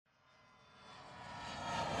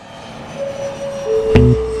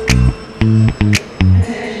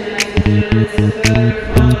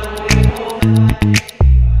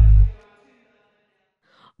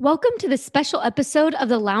Welcome to this special episode of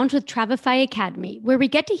the Lounge with Travefy Academy, where we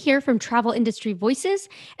get to hear from travel industry voices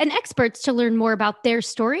and experts to learn more about their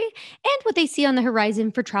story and what they see on the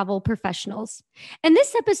horizon for travel professionals. In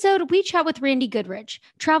this episode, we chat with Randy Goodrich,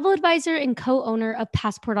 travel advisor and co-owner of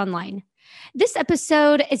Passport Online. This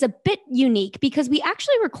episode is a bit unique because we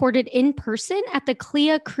actually recorded in person at the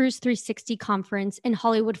CLIA Cruise 360 conference in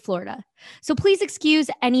Hollywood, Florida. So please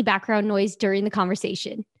excuse any background noise during the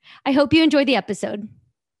conversation. I hope you enjoy the episode.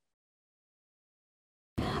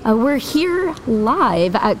 We're here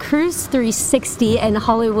live at Cruise 360 in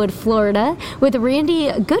Hollywood, Florida with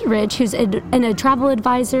Randy Goodrich, who's a travel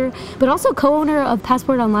advisor, but also co-owner of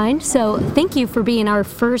Passport Online. So thank you for being our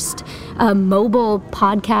first mobile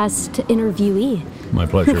podcast interviewee. My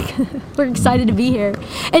pleasure. We're excited to be here.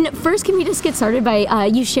 And first, can we just get started by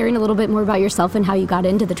you sharing a little bit more about yourself and how you got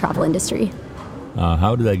into the travel industry?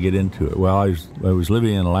 How did I get into it? Well, I was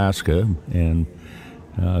living in Alaska and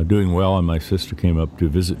doing well, and my sister came up to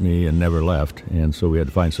visit me and never left, and so we had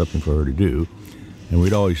to find something for her to do. And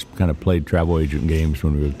we'd always kind of played travel agent games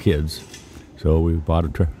when we were kids, so we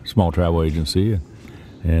bought a small travel agency,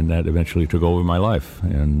 and that eventually took over my life.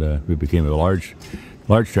 And we became a large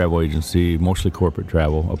travel agency, mostly corporate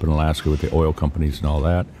travel up in Alaska with the oil companies and all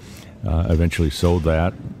that. Eventually sold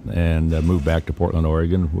that and moved back to Portland,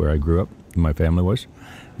 Oregon, where I grew up, and my family was,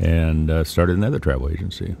 and started another travel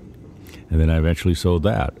agency. And then I eventually sold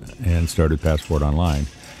that and started Passport Online.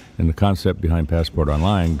 And the concept behind Passport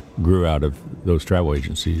Online grew out of those travel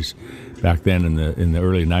agencies. Back then in the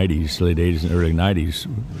early 90s, late 80s and early 90s,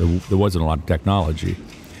 there wasn't a lot of technology.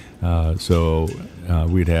 So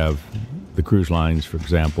we'd have the cruise lines, for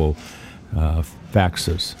example, fax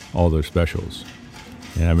us all their specials.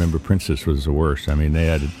 And I remember Princess was the worst. I mean, they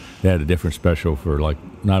had a different special for like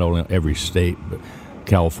not only every state, but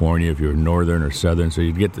California, if you're northern or southern. So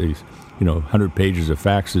you'd get these 100 pages of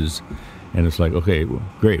faxes, and it's like, okay, well,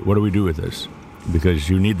 great, what do we do with this?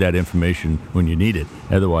 Because you need that information when you need it.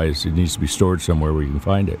 Otherwise, it needs to be stored somewhere where you can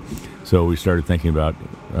find it. So we started thinking about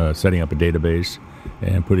setting up a database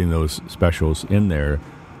and putting those specials in there,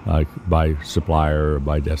 like by supplier or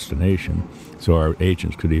by destination, so our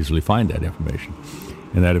agents could easily find that information.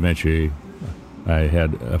 And that eventually, I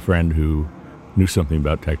had a friend who knew something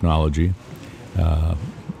about technology,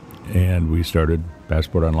 and we started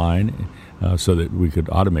Passport Online so that we could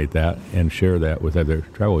automate that and share that with other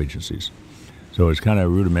travel agencies. So it's kind of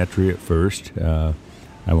rudimentary at first. I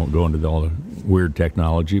won't go into all the weird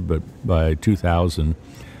technology, but by 2000,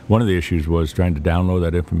 one of the issues was trying to download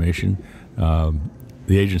that information.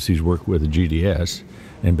 The agencies work with a GDS,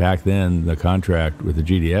 and back then the contract with the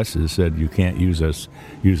GDSs said you can't use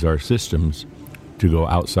our systems to go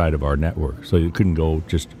outside of our network. So you couldn't go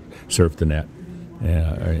just surf the net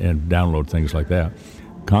and download things like that.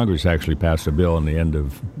 Congress actually passed a bill in the end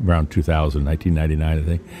of around 2000, 1999, I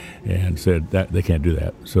think, and said that they can't do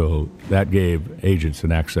that. So that gave agents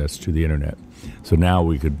an access to the internet. So now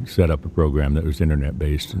we could set up a program that was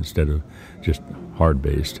internet-based instead of just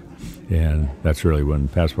hard-based. And that's really when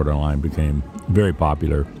Passport Online became very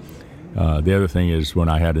popular. The other thing is, when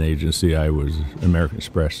I had an agency, I was American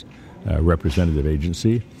Express representative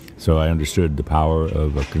agency, so I understood the power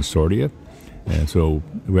of a consortia. And so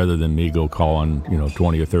rather than me go calling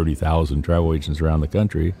 20 or 30,000 travel agents around the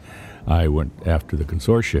country, I went after the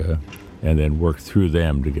consortia and then worked through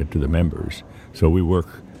them to get to the members. So we work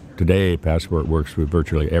today, Passport works with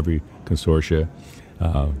virtually every consortia.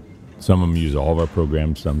 Some of them use all of our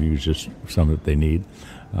programs, some use just some that they need.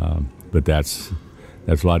 But that's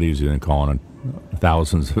a lot easier than calling on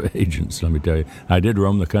thousands of agents, let me tell you. I did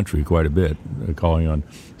roam the country quite a bit, calling on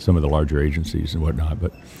some of the larger agencies and whatnot.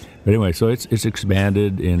 But anyway, so it's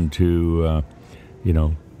expanded into,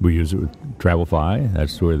 we use it with Travefy.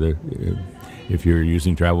 That's where if you're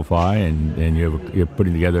using Travefy and you're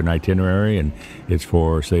putting together an itinerary and it's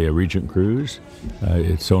for, say, a Regent cruise,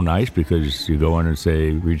 it's so nice because you go in and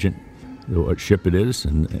say Regent, what ship it is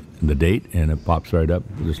and the date, and it pops right up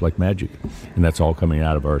just like magic. And that's all coming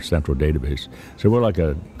out of our central database. So we're like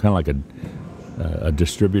a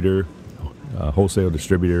distributor, a wholesale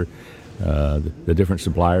distributor. The different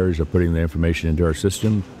suppliers are putting the information into our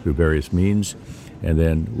system through various means, and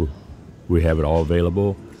then we have it all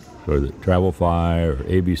available so that Travefy or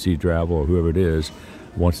ABC Travel or whoever it is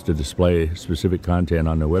wants to display specific content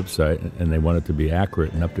on their website and they want it to be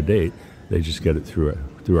accurate and up to date, they just get it through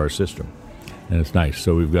our system. And it's nice.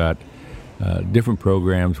 So we've got different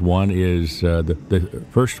programs. One is, the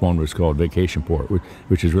first one was called Vacation Port,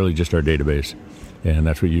 which is really just our database. And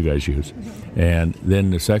that's what you guys use. And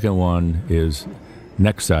then the second one is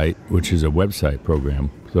Next Site, which is a website program.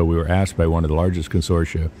 So we were asked by one of the largest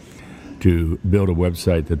consortia to build a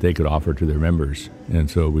website that they could offer to their members. And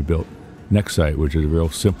so we built NextSite, which is a real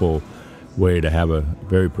simple way to have a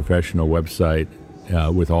very professional website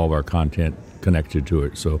with all of our content connected to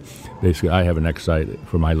it. So basically, I have a NextSite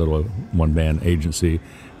for my little one-man agency,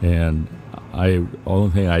 and the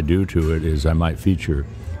only thing I do to it is I might feature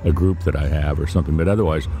a group that I have or something, but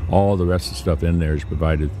otherwise all the rest of the stuff in there is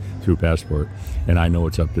provided through Passport, and I know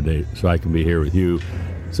it's up to date. So I can be here with you,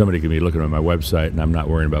 somebody can be looking at my website, and I'm not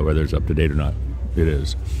worrying about whether it's up to date or not. It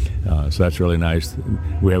is. So that's really nice.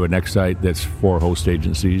 We have a NextSite that's for host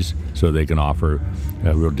agencies, so they can offer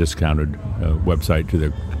a real discounted website to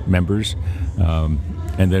their members.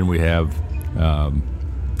 And then we have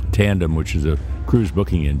Tandem, which is a cruise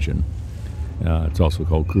booking engine. It's also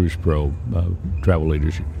called Cruise Pro. Travel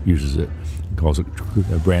Leaders uses it, calls it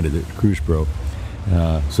branded it Cruise Pro.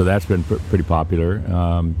 So that's been pretty popular.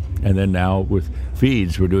 And then now with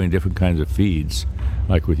feeds, we're doing different kinds of feeds.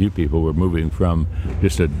 Like with you people, we're moving from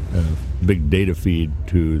just a big data feed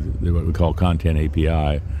to what we call Content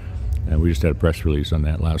API. And we just had a press release on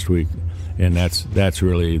that last week. And that's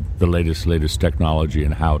really the latest technology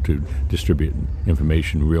in how to distribute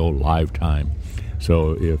information real live time.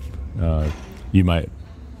 So if you might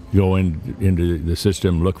go into the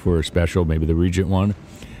system, look for a special, maybe the Regent one,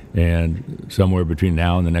 and somewhere between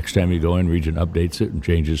now and the next time you go in, Regent updates it and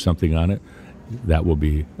changes something on it, that will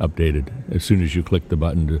be updated. As soon as you click the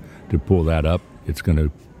button to pull that up, it's going to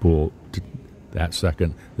pull that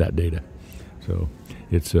second that data. So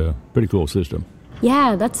it's a pretty cool system.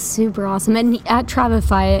 Yeah, that's super awesome. And at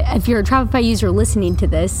Travify, if you're a Travify user listening to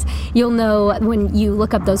this, you'll know when you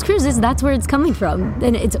look up those cruises, that's where it's coming from.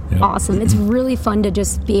 And it's awesome. It's really fun to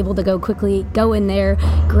just be able to go in there,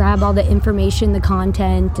 grab all the information, the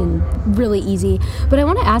content, and really easy. But I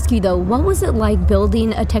want to ask you, though, what was it like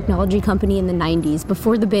building a technology company in the 90s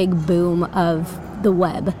before the big boom of the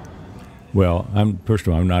web? Well, first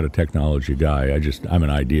of all, I'm not a technology guy. I'm an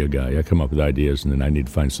idea guy. I come up with ideas, and then I need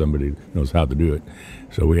to find somebody who knows how to do it.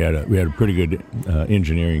 So we had a pretty good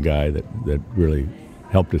engineering guy that really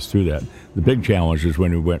helped us through that. The big challenge is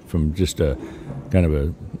when we went from just a kind of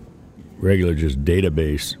a regular just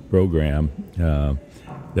database program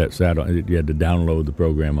that sat on. You had to download the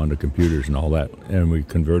program onto computers and all that, and we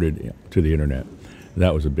converted to the internet.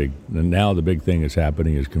 That was and now the big thing that's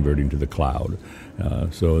happening is converting to the cloud.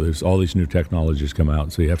 So there's all these new technologies come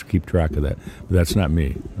out, so you have to keep track of that. But that's not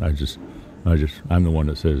me. I'm the one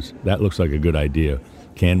that says, that looks like a good idea.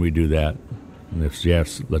 Can we do that? And if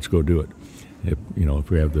yes, let's go do it. If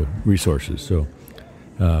we have the resources. So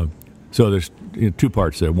there's two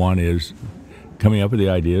parts there. One is coming up with the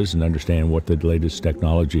ideas and understanding what the latest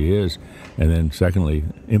technology is, and then secondly,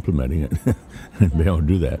 implementing it and being able to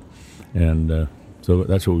do that. And so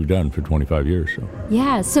that's what we've done for 25 years. So.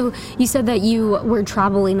 Yeah, so you said that you were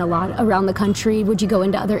traveling a lot around the country. Would you go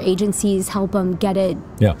into other agencies, help them get it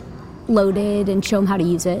loaded and show them how to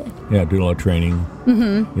use it? Yeah, do a lot of training,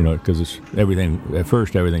 because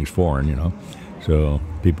everything's foreign, So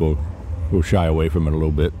people will shy away from it a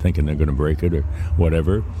little bit, thinking they're going to break it or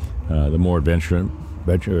whatever. The more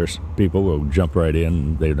adventurous people will jump right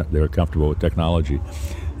in. They're comfortable with technology.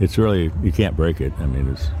 It's really, you can't break it. I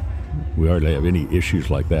mean, we hardly have any issues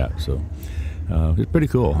like that, so it's pretty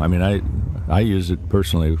cool. I mean, I use it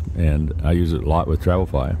personally, and I use it a lot with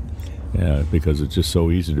Travify because it's just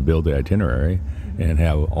so easy to build the itinerary and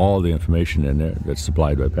have all the information in there that's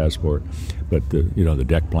supplied by Passport. But the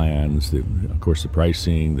deck plans, of course the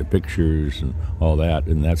pricing, the pictures, and all that,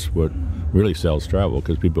 and that's what really sells travel,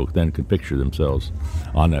 because people then can picture themselves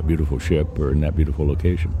on that beautiful ship or in that beautiful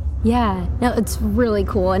location. Yeah, no, it's really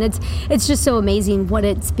cool, and it's just so amazing what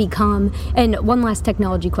it's become. And one last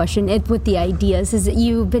technology question with the ideas is that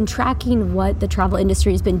you've been tracking what the travel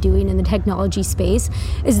industry has been doing in the technology space.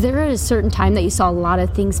 Is there a certain time that you saw a lot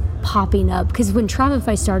of things popping up? Because when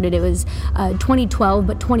Travify started, it was 2012,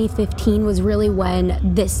 but 2015 was really when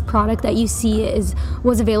this product that you see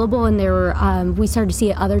was available, and we started to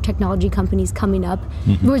see other technology companies coming up.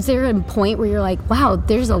 Mm-hmm. Was there a point where you're like, wow,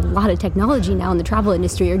 there's a lot of technology now in the travel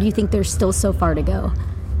industry, or do you think there's still so far to go?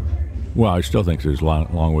 Well, I still think there's a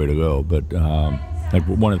long way to go, but like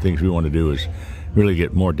one of the things we want to do is really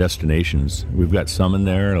get more destinations. We've got some in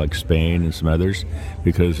there, like Spain and some others,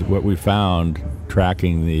 because what we found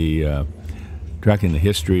tracking the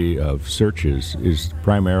history of searches is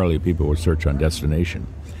primarily people will search on destination.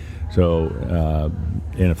 So,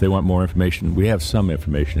 and if they want more information, we have some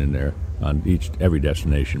information in there on every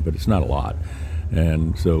destination, but it's not a lot.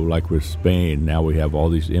 And so like with Spain, now we have all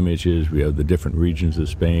these images, we have the different regions of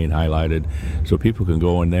Spain highlighted, so people can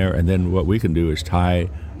go in there, and then what we can do is tie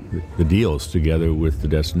the deals together with the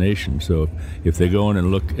destination. So if they go in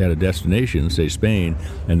and look at a destination, say Spain,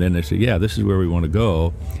 and then they say, yeah, this is where we want to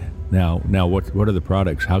go. Now, what are the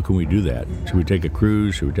products? How can we do that? Should we take a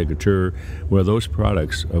cruise? Should we take a tour? Well, those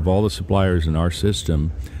products, of all the suppliers in our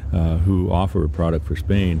system who offer a product for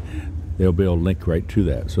Spain, they'll be able to link right to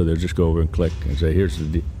that. So they'll just go over and click and say, here's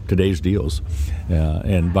today's deals.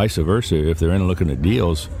 And vice versa, if they're in looking at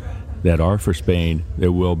deals that are for Spain,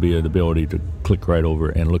 there will be an ability to click right over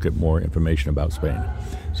and look at more information about Spain.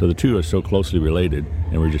 So the two are so closely related,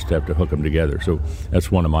 and we just have to hook them together. So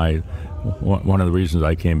that's one of the reasons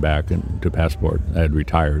I came back to Passport. I had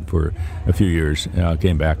retired for a few years.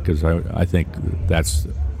 Came back because I think that's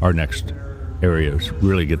our next area, is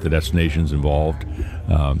really get the destinations involved.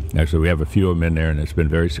 Actually, we have a few of them in there, and it's been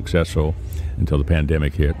very successful until the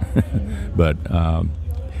pandemic hit. But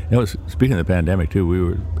speaking of the pandemic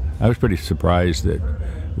too, I was pretty surprised that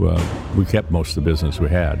we kept most of the business we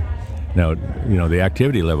had. Now, the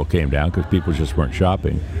activity level came down because people just weren't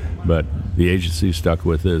shopping, but the agency stuck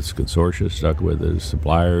with us, consortia stuck with us,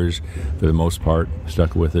 suppliers, for the most part,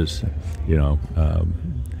 stuck with us,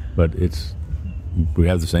 but we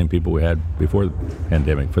have the same people we had before the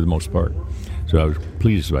pandemic for the most part. So I was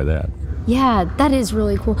pleased by that. Yeah, that is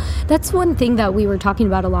really cool. That's one thing that we were talking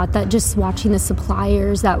about a lot, that just watching the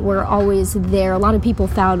suppliers that were always there. A lot of people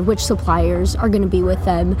found which suppliers are going to be with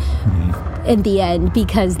them in the end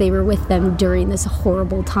because they were with them during this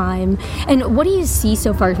horrible time. And what do you see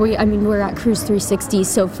so far? We're at Cruise 360,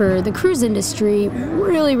 so for the cruise industry,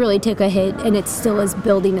 really, really took a hit, and it still is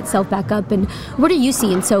building itself back up. And what are you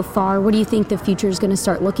seeing so far? What do you think the future is going to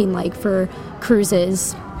start looking like for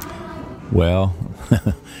cruises? Well,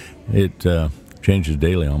 it changes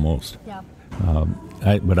daily almost. Yeah.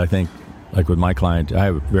 But I think, like with my client, I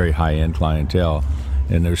have a very high-end clientele,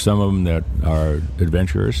 and there's some of them that are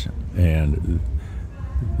adventurers, and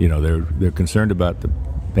they're concerned about the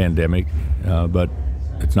pandemic, but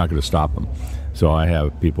it's not going to stop them. So I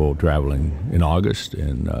have people traveling in August,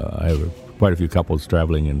 and I have quite a few couples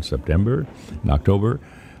traveling in September and October.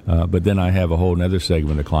 But then I have a whole other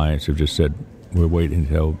segment of clients who just said, we're waiting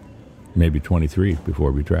until maybe 23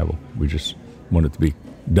 before we travel. We just want it to be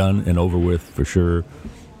done and over with for sure,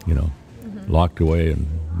 locked away and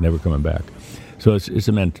never coming back. So it's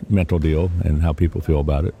a mental deal and how people feel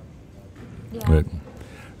about it. Yeah. But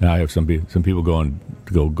now I have some people going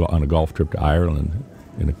to go on a golf trip to Ireland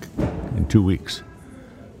in 2 weeks,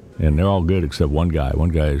 and they're all good except one guy. One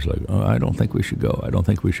guy is like, oh, I don't think we should go.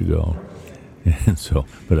 And so,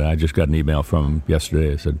 but I just got an email from him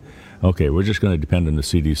yesterday. I said, okay, we're just going to depend on the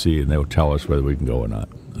CDC, and they'll tell us whether we can go or not.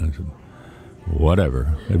 I said,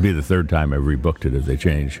 whatever. It'd be the third time I've rebooked it if they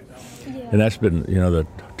change. Yeah. And that's been, the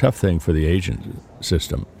tough thing for the agent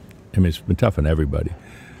system. It's been tough on everybody.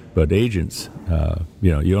 But agents,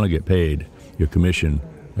 you only get paid your commission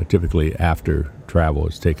typically after travel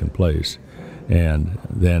has taken place. And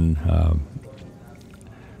then,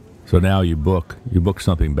 so now you book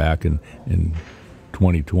something back in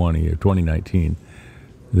 2020 or 2019.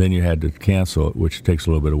 Then you had to cancel it, which takes a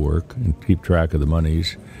little bit of work, and keep track of the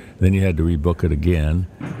monies. Then you had to rebook it again,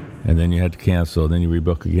 and then you had to cancel, and then you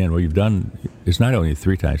rebook again. Well, it's not only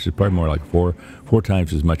 3 times, it's probably more like four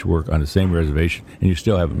times as much work on the same reservation, and you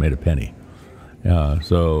still haven't made a penny.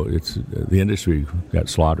 So the industry got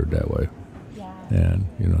slaughtered that way. Yeah. And,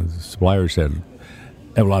 the suppliers have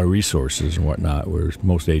a lot of resources and whatnot, whereas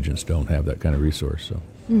most agents don't have that kind of resource, so.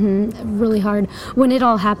 Mm-hmm. Really hard. When it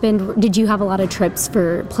all happened, did you have a lot of trips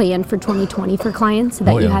planned for 2020 for clients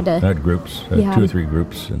that you had to? I had groups, 2 or 3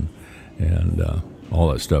 groups, and all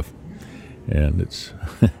that stuff. And it's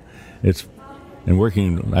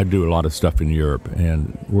working. I do a lot of stuff in Europe,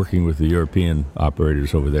 and working with the European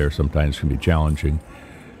operators over there sometimes can be challenging.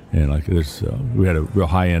 And like this, we had a real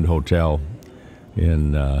high-end hotel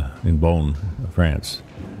in Beaune, France,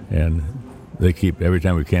 and they keep, every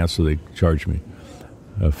time we cancel, they charge me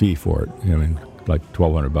a fee for it. Like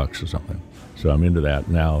 $1,200 or something. So I'm into that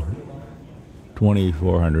now.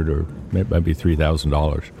 $2,400 or maybe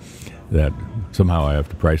 $3,000. That somehow I have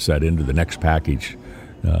to price that into the next package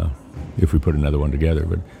if we put another one together.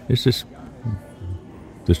 But it's just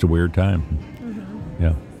a weird time. Mm-hmm.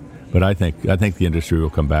 Yeah. But I think the industry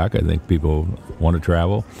will come back. I think people want to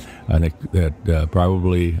travel. I think that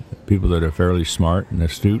probably people that are fairly smart and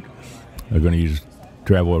astute are going to use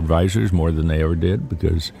travel advisors more than they ever did,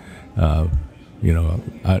 because I've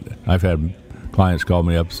had clients call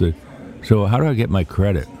me up and say, so how do I get my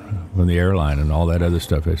credit from the airline and all that other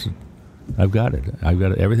stuff? I said, I've got it.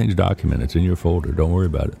 Everything's documented. It's in your folder. Don't worry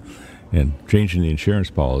about it. And changing the insurance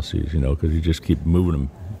policies, because you just keep moving them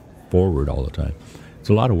forward all the time. It's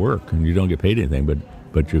a lot of work, and you don't get paid anything, but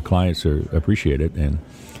but your clients appreciate it, and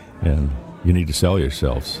you need to sell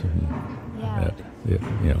yourselves.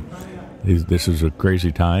 This is a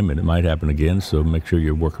crazy time, and it might happen again. So make sure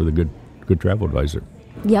you work with a good travel advisor.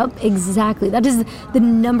 Yep, exactly. That is the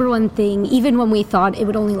number one thing. Even when we thought it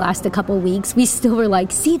would only last a couple weeks, we still were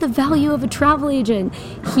like, see the value of a travel agent.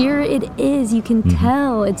 Here it is. You can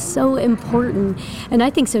tell. It's so important. And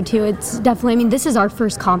I think so too. It's definitely, this is our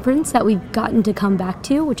first conference that we've gotten to come back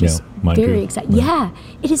to, which is very exciting. Yeah,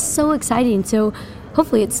 it is so exciting. So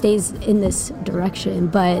hopefully it stays in this direction.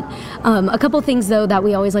 But a couple things, though, that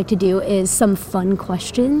we always like to do is some fun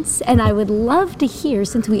questions. And I would love to hear,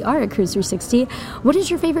 since we are at Cruise 360, what is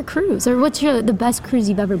your favorite cruise? Or what's the best cruise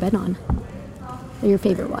you've ever been on? Or your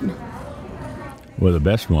favorite one? Well, the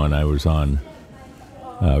best one, I was on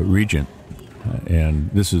Regent. And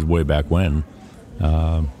this is way back when.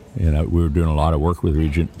 We were doing a lot of work with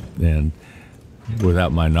Regent. And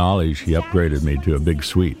without my knowledge, he upgraded me to a big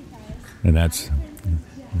suite. And that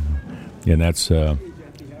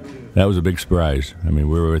was a big surprise. We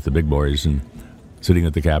were with the big boys and sitting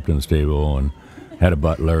at the captain's table and had a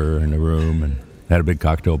butler in the room and had a big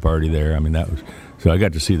cocktail party there. So I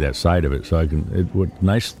got to see that side of it. So what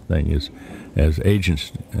nice thing is, as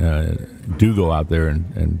agents do go out there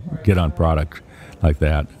and get on products like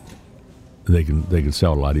that, they can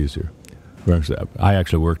sell a lot easier. For example, I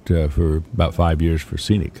actually worked for about 5 years for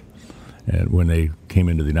Scenic. And when they came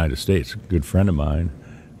into the United States, a good friend of mine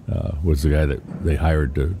was the guy that they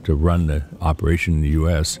hired to run the operation in the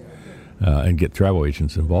U.S. And get travel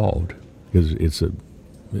agents involved, because it's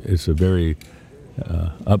a very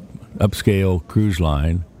upscale cruise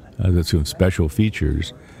line that's doing special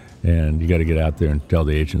features, and you got to get out there and tell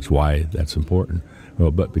the agents why that's important.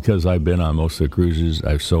 Well, but because I've been on most of the cruises,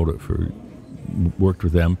 I've worked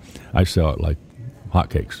with them, I sell it like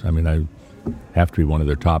hotcakes. I have to be one of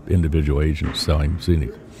their top individual agents selling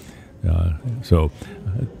Scenic. So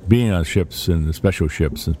being on ships and the special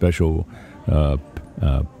ships and special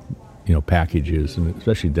packages, and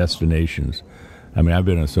especially destinations. I've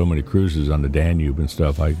been on so many cruises on the Danube and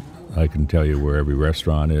stuff. I can tell you where every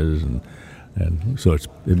restaurant is, and so it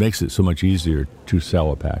makes it so much easier to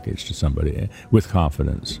sell a package to somebody with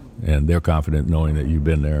confidence, and they're confident knowing that you've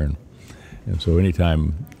been there, and so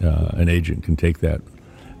anytime an agent can take that.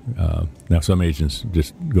 Now, some agents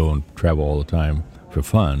just go and travel all the time for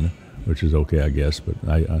fun, which is okay, I guess, but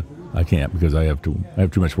I can't, because I have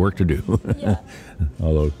too much work to do. Yeah.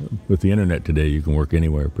 Although with the internet today, you can work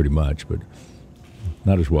anywhere pretty much, but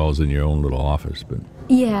not as well as in your own little office. But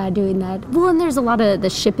yeah, doing that. Well, and there's a lot of the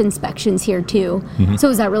ship inspections here too. Mm-hmm. So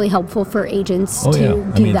is that really helpful for agents to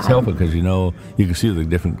do that? It's helpful because you can see the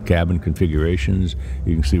different cabin configurations.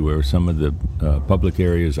 You can see where some of the public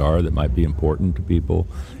areas are that might be important to people.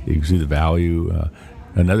 You can see the value.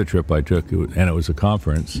 Another trip I took, and it was a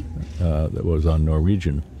conference that was on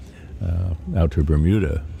Norwegian out to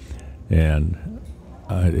Bermuda, and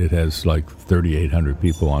it has like 3,800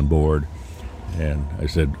 people on board. And I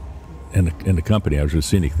said, and the company, I was with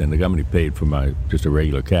Scenic then, the company paid for my just a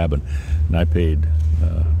regular cabin, and I paid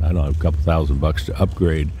a couple $1,000 to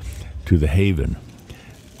upgrade to the Haven.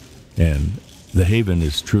 And the Haven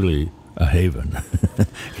is truly a haven,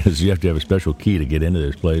 because you have to have a special key to get into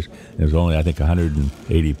this place. There's only, I think,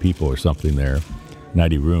 180 people or something there,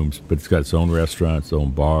 90 rooms, but it's got its own restaurant, its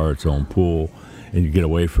own bar, its own pool, and you get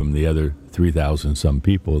away from the other 3,000 some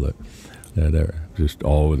people that are just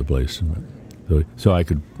all over the place. So I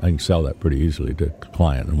can sell that pretty easily to a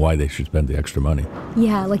client, and why they should spend the extra money.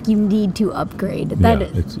 Yeah, like you need to upgrade.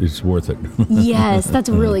 It's worth it. Yes, that's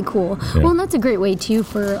really cool. Yeah. Well, and that's a great way too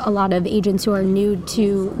for a lot of agents who are new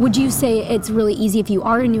to. Would you say it's really easy if you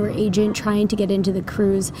are a newer agent trying to get into the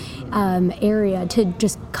cruise area to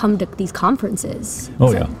just come to these conferences?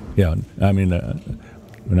 Yeah.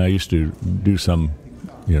 When I used to do some,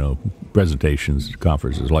 presentations,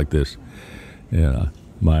 conferences like this,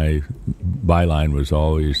 my byline was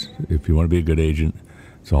always, if you want to be a good agent,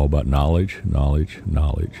 it's all about knowledge.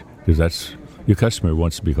 Because that's, your customer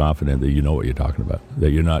wants to be confident that you know what you're talking about,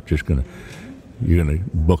 that you're not just going to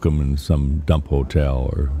book them in some dump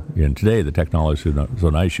hotel. And today the technology is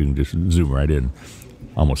so nice, you can just zoom right in,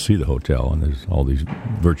 almost see the hotel, and there's all these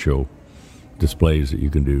virtual displays that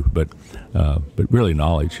you can do. But really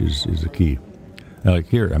knowledge is the key. Like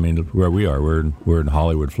here, where we are, we're in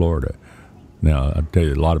Hollywood, Florida. Now, I'll tell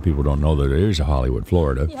you, a lot of people don't know that there is a Hollywood,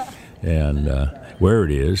 Florida, and where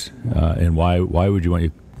it is, and why would you want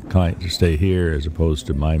your client to stay here as opposed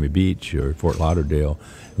to Miami Beach or Fort Lauderdale?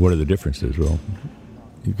 What are the differences? Well,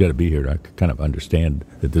 you've got to be here to kind of understand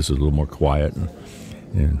that this is a little more quiet,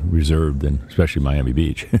 and reserved than especially Miami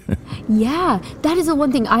Beach. Yeah, that is the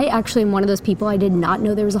one thing. I actually am one of those people. I did not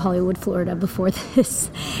know there was a Hollywood, Florida before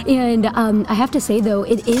this. And I have to say, though,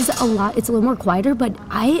 it's a little more quieter, but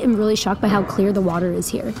I am really shocked by how clear the water is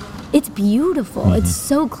here. It's beautiful. Mm-hmm. It's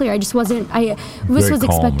so clear. I just was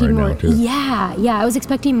expecting more. Yeah, I was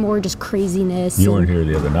expecting more just craziness. You weren't here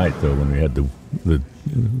the other night, though, when we had the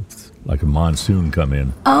like a monsoon come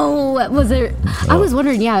in. Oh, was there? I was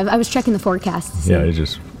wondering. Yeah, I was checking the forecast. Yeah, it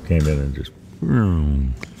just came in and just.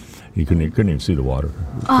 You couldn't even see the water.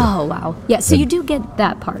 Oh, wow. Yeah, so you do get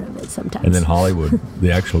that part of it sometimes. And then Hollywood,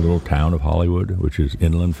 the actual little town of Hollywood, which is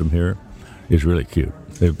inland from here, is really cute.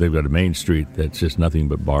 They've got a main street that's just nothing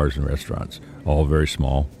but bars and restaurants, all very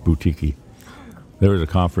small, boutique-y. There was a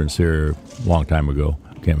conference here a long time ago.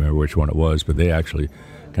 Can't remember which one it was, but they actually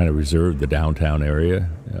kind of reserved the downtown area.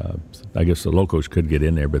 I guess the locals could get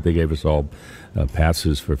in there, but they gave us all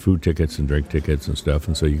passes for food tickets and drink tickets and stuff,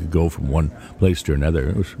 and so you could go from one place to another.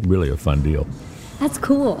 It was really a fun deal. That's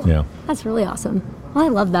cool. Yeah. That's really awesome. Well, I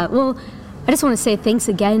love that. Well, I just want to say thanks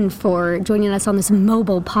again for joining us on this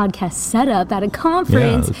mobile podcast setup at a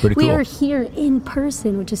conference. Yeah, pretty cool. We are here in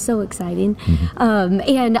person, which is so exciting. Mm-hmm.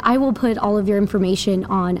 And I will put all of your information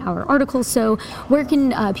on our article. So where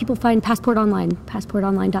can people find Passport Online?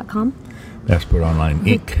 PassportOnline.com?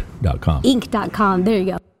 PassportOnlineInc.com. Inc.com. There you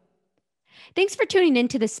go. Thanks for tuning in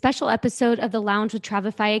to this special episode of The Lounge with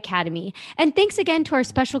Travefy Academy. And thanks again to our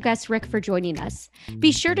special guest, Rick, for joining us.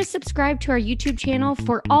 Be sure to subscribe to our YouTube channel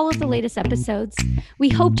for all of the latest episodes. We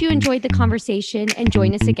hope you enjoyed the conversation and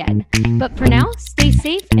join us again. But for now, stay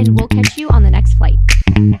safe and we'll catch you on the next flight.